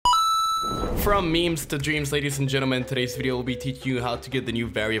From memes to dreams, ladies and gentlemen, today's video will be teaching you how to get the new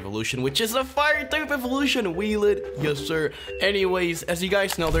Vari evolution, which is a fire type evolution. Wheel it, yes sir. Anyways, as you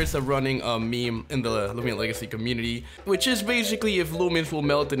guys know, there's a running meme in the Loomian Legacy community, which is basically if Loomians will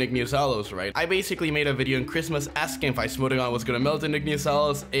melt in Igneous Hollows, right? I basically made a video on Christmas asking if Smoothing was gonna melt in Igneous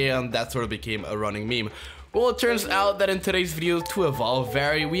Hollows, and that sort of became a running meme. Well, it turns out that in today's video, to evolve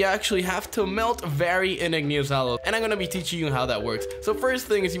Vari, we actually have to melt Vari in Igneous Hollows, and I'm gonna be teaching you how that works. So first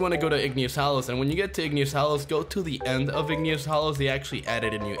thing is you want to go to Igneous Hollows, and when you get to Igneous Hollows, go to the end of Igneous Hollows. They actually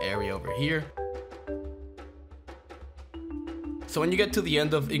added a new area over here. So when you get to the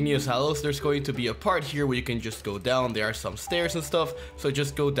end of Igneous Hollows, there's going to be a part here where you can just go down. There are some stairs and stuff, so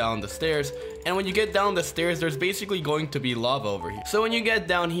just go down the stairs. And when you get down the stairs, there's basically going to be lava over here. So when you get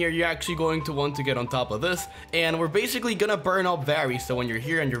down here, you're actually going to want to get on top of this, and we're basically gonna burn up Vari. So when you're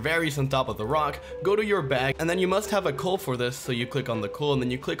here and your Vari's on top of the rock, go to your bag, and then you must have a coal for this, so you click on the coal, and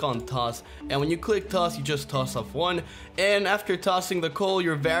then you click on toss, and when you click toss, you just toss off one, and after tossing the coal,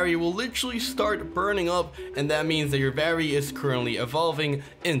 your Vari will literally start burning up, and that means that your Vari is currently evolving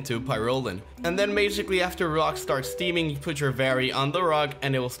into PYROLEN. And then basically after rock starts steaming, you put your Vari on the rock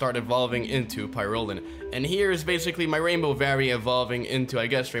and it will start evolving into PYROLEN. And here is basically my rainbow Vari evolving into, I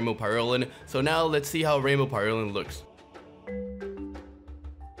guess, rainbow PYROLEN. So now let's see how rainbow PYROLEN looks.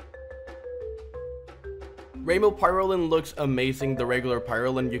 Rainbow PYROLEN looks amazing. The regular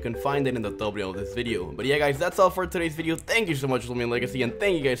PYROLEN, you can find it in the thumbnail of this video. But yeah guys, that's all for today's video. Thank you so much, Loomian Legacy, and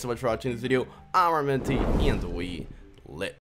thank you guys so much for watching this video. I'm Armenti, and we